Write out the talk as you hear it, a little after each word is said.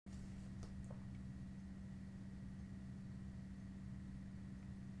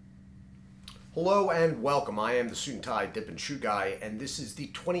Hello and welcome. I am the Suit&Tie Dip&ChewGuy, and this is the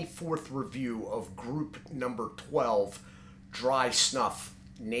 24th review of group number 12, Dry Snuff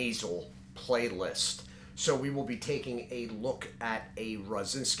Nasal Playlist. So we will be taking a look at a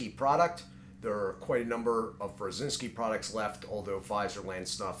Rosinski product. There are quite a number of Rosinski products left, although Pfizerland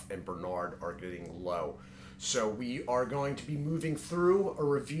Snuff and Bernard are getting low. So we are going to be moving through a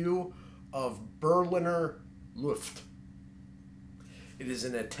review of Berliner Luft. It is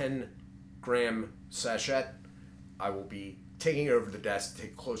in a 10-gram sachet. I will be taking it over the desk to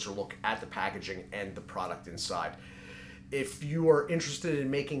take a closer look at the packaging and the product inside. If you are interested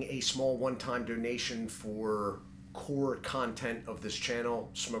in making a small one-time donation for core content of this channel,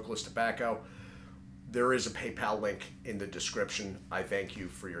 smokeless tobacco, there is a PayPal link in the description. I thank you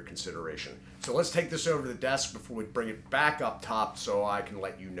for your consideration. So let's take this over the desk before we bring it back up top so I can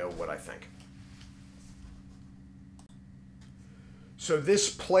let you know what I think. So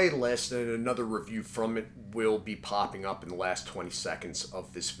this playlist and another review from it will be popping up in the last 20 seconds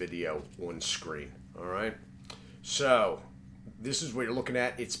of this video on screen. All right. So this is what you're looking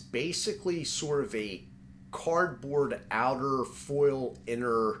at. It's basically sort of a cardboard outer foil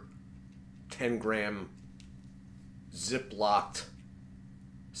inner 10-gram zip-locked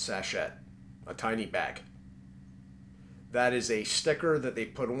sachet, a tiny bag. That is a sticker that they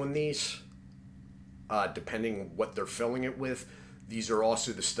put on these, depending what they're filling it with. These are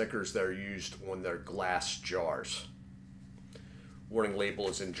also the stickers that are used on their glass jars. Warning label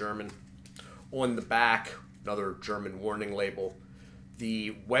is in German. On the back, another German warning label.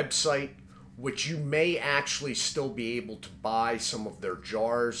 The website, which you may actually still be able to buy some of their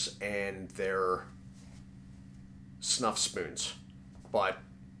jars and their snuff spoons, but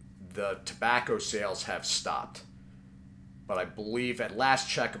the tobacco sales have stopped. But I believe at last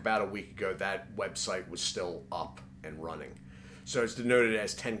check about a week ago, that website was still up and running. So it's denoted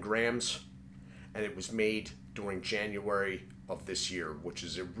as 10 grams, and it was made during January of this year, which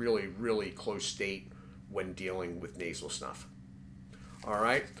is a really, really close date when dealing with nasal snuff. All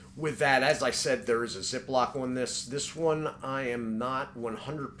right. With that, as I said, there is a Ziploc on this. This one, I am not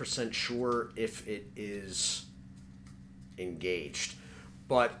 100% sure if it is engaged,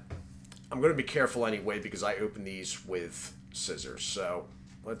 but I'm going to be careful anyway because I open these with scissors. So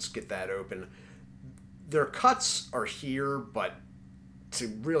let's get that open. Their cuts are here, but to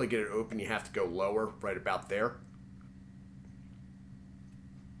really get it open, you have to go lower, right about there.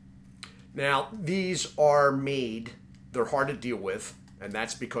 Now, these are made, they're hard to deal with, and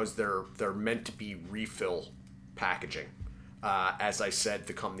that's because they're meant to be refill packaging. As I said,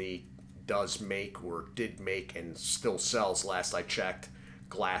 the company does make, or did make, and still sells, last I checked,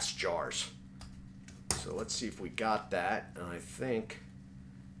 glass jars. So let's see if we got that, and I think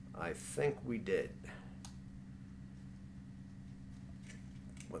we did.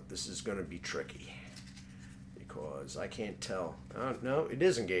 But this is going to be tricky because I can't tell. Oh, no, it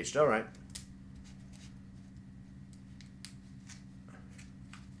is engaged. All right.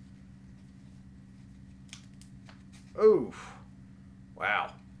 Oh,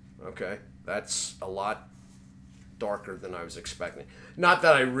 wow. Okay, that's a lot darker than I was expecting. Not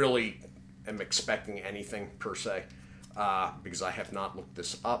that I really am expecting anything per se, because I have not looked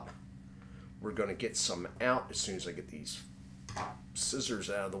this up. We're going to get some out as soon as I get these scissors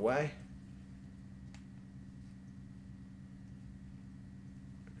out of the way.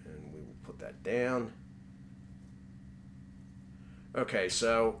 And we will put that down. Okay,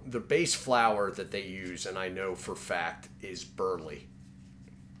 so the base flour that they use, and I know for fact, is Burley.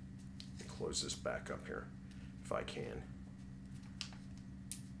 Close this back up here if I can.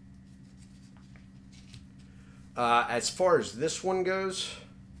 As far as this one goes,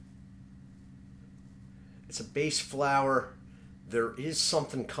 it's a base flour. There is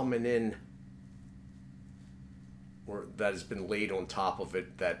something coming in or that has been laid on top of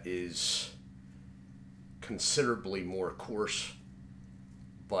it that is considerably more coarse,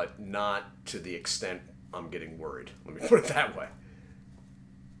 but not to the extent I'm getting worried. Let me put it that way.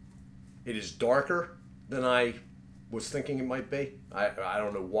 It is darker than I was thinking it might be. I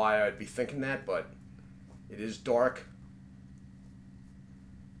don't know why I'd be thinking that, but it is dark.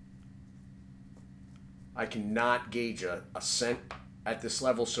 I cannot gauge a scent at this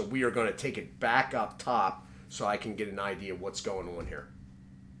level, so we are going to take it back up top so I can get an idea of what's going on here.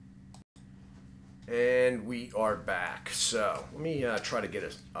 And we are back. So let me try to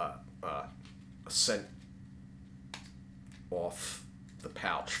get a scent off the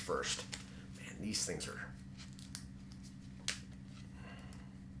pouch first. Man, these things are...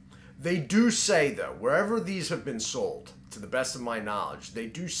 They do say, though, wherever these have been sold, to the best of my knowledge, they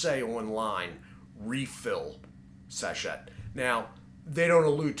do say online, refill sachet. Now, they don't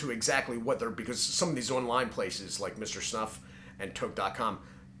allude to exactly what they're, because some of these online places like Mr. Snuff and Toke.com,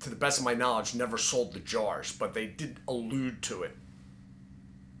 to the best of my knowledge, never sold the jars, but they did allude to it.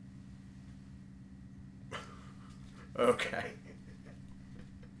 Okay.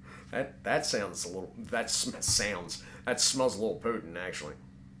 That sounds a little, that smells a little potent, actually.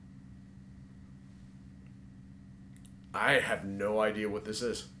 I have no idea what this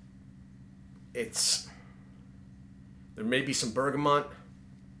is. There may be some bergamot.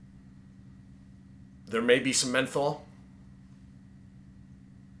 There may be some menthol.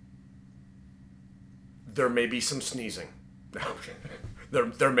 There may be some sneezing.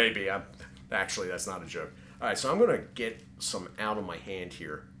 there may be. Actually, that's not a joke. All right, so I'm going to get some out of my hand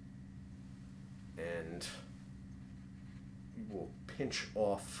here. And we'll pinch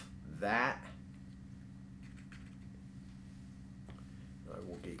off that. I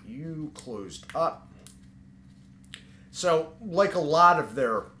will get you closed up. So, like a lot of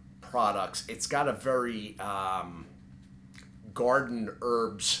their products, it's got a very garden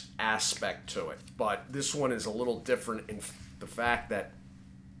herbs aspect to it. But this one is a little different in the fact that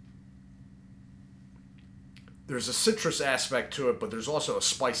there's a citrus aspect to it, but there's also a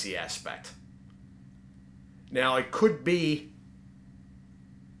spicy aspect. Now, it could be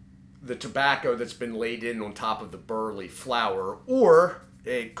the tobacco that's been laid in on top of the burley flour, or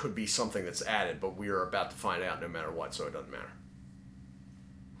it could be something that's added, but we are about to find out no matter what, so it doesn't matter.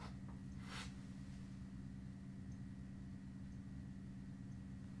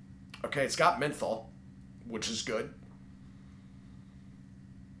 Okay, it's got menthol, which is good.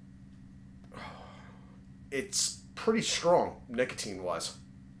 It's pretty strong, nicotine-wise.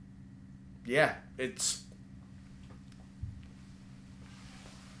 Yeah, it's...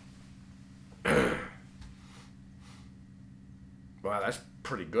 Wow, that's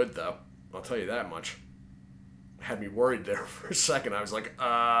pretty good, though. I'll tell you that much. Had me worried there for a second. I was like,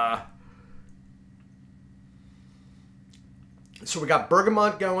 So we got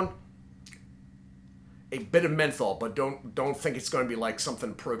bergamot going. A bit of menthol, but don't think it's going to be like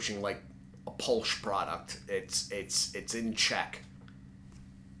something approaching like a Pulse product. It's in check.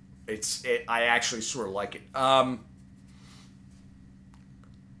 I actually sort of like it.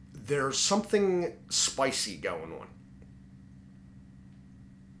 There's something spicy going on.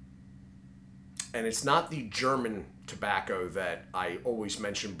 And it's not the German tobacco that I always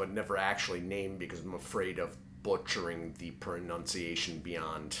mention but never actually name because I'm afraid of butchering the pronunciation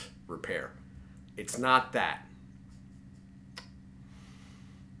beyond repair. It's not that.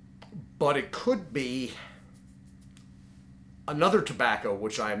 But it could be another tobacco,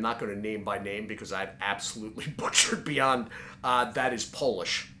 which I am not going to name by name because I've absolutely butchered beyond, that is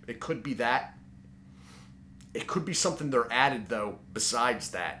Polish. It could be that. It could be something they're added, though,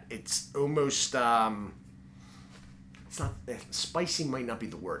 besides that. It's almost, it's not, spicy might not be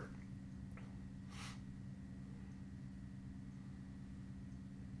the word.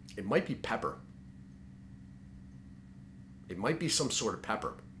 It might be pepper. It might be some sort of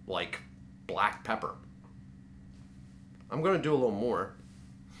pepper, like black pepper. I'm going to do a little more.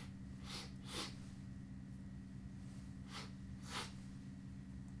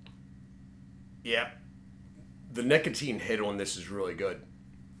 Yep. The nicotine hit on this is really good.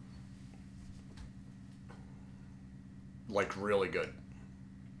 Like, really good.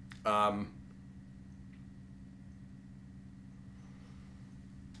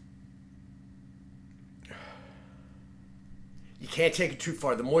 You can't take it too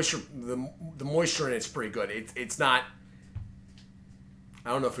far. The moisture in it's pretty good. It's not...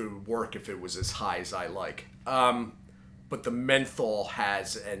 I don't know if it would work if it was as high as I like. But the menthol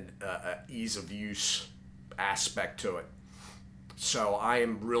has an ease of use aspect to it. So I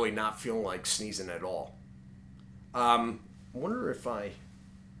am really not feeling like sneezing at all. I wonder if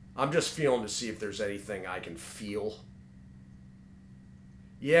I'm just feeling to see if there's anything I can feel.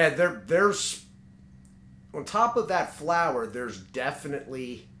 Yeah, there's... On top of that flour, there's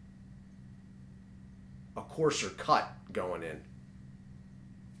definitely a coarser cut going in.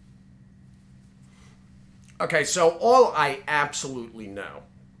 Okay, so all I absolutely know,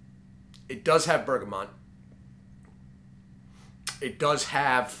 it does have bergamot. It does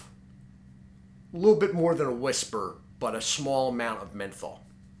have a little bit more than a whisper, but a small amount of menthol.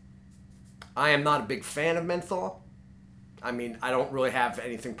 I am not a big fan of menthol. I mean, I don't really have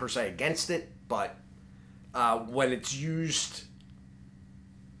anything per se against it, but when it's used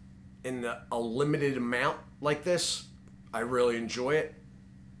in a limited amount like this, I really enjoy it.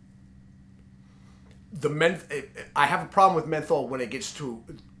 I have a problem with menthol when it gets to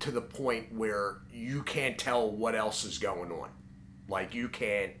the point where you can't tell what else is going on. Like, you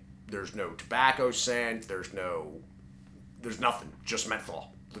can't, there's no tobacco scent, there's no There's nothing, just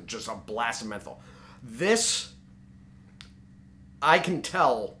menthol, just a blast of menthol. This, I can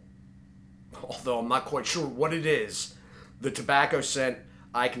tell, although I'm not quite sure what it is, the tobacco scent,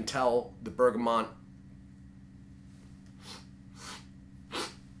 I can tell the bergamot.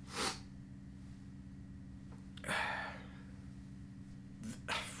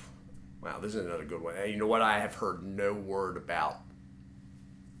 Wow, this is another good one. And you know what? I have heard no word about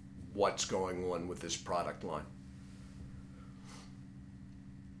what's going on with this product line.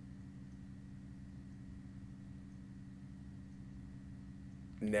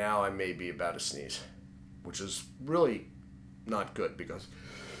 Now I may be about to sneeze, which is really not good because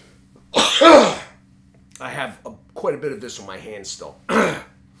I have quite a bit of this on my hands still.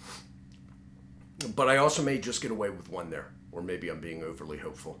 But I also may just get away with one there, or maybe I'm being overly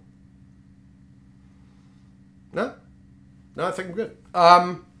hopeful. No, I think I'm good.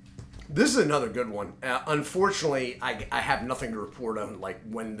 This is another good one. Unfortunately, I have nothing to report on, like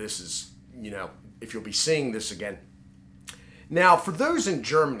when this is, if you'll be seeing this again. Now, for those in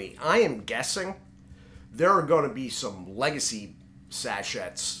Germany, I am guessing there are going to be some legacy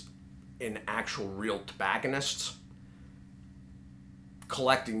sachets in actual real tobacconists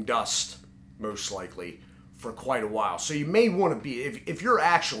collecting dust, most likely, for quite a while. So you may want to be, if you're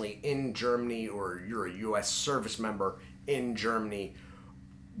actually in Germany or you're a U.S. service member in Germany,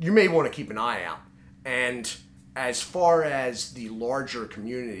 you may want to keep an eye out. And as far as the larger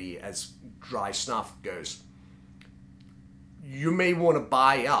community as dry snuff goes, you may want to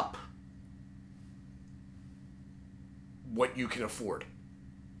buy up what you can afford,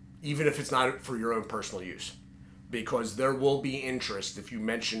 even if it's not for your own personal use, because there will be interest if you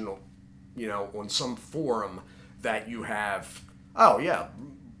mention, on some forum that you have, oh yeah,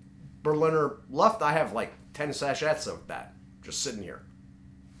 Berliner Luft, I have like 10 sachets of that just sitting here.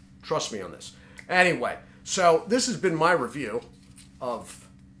 Trust me on this. Anyway, so this has been my review of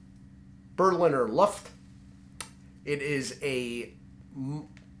Berliner Luft. It is a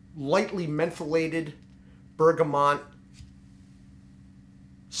lightly mentholated bergamot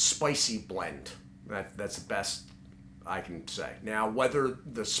spicy blend. That's the best I can say. Now, whether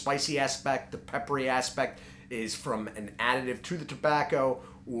the spicy aspect, the peppery aspect is from an additive to the tobacco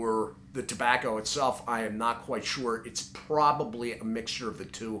or the tobacco itself, I am not quite sure. It's probably a mixture of the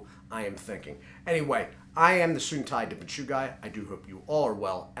two, I am thinking. Anyway, I am the Suit&Tie Dip&ChewGuy. I do hope you all are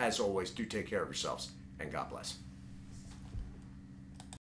well. As always, do take care of yourselves, and God bless.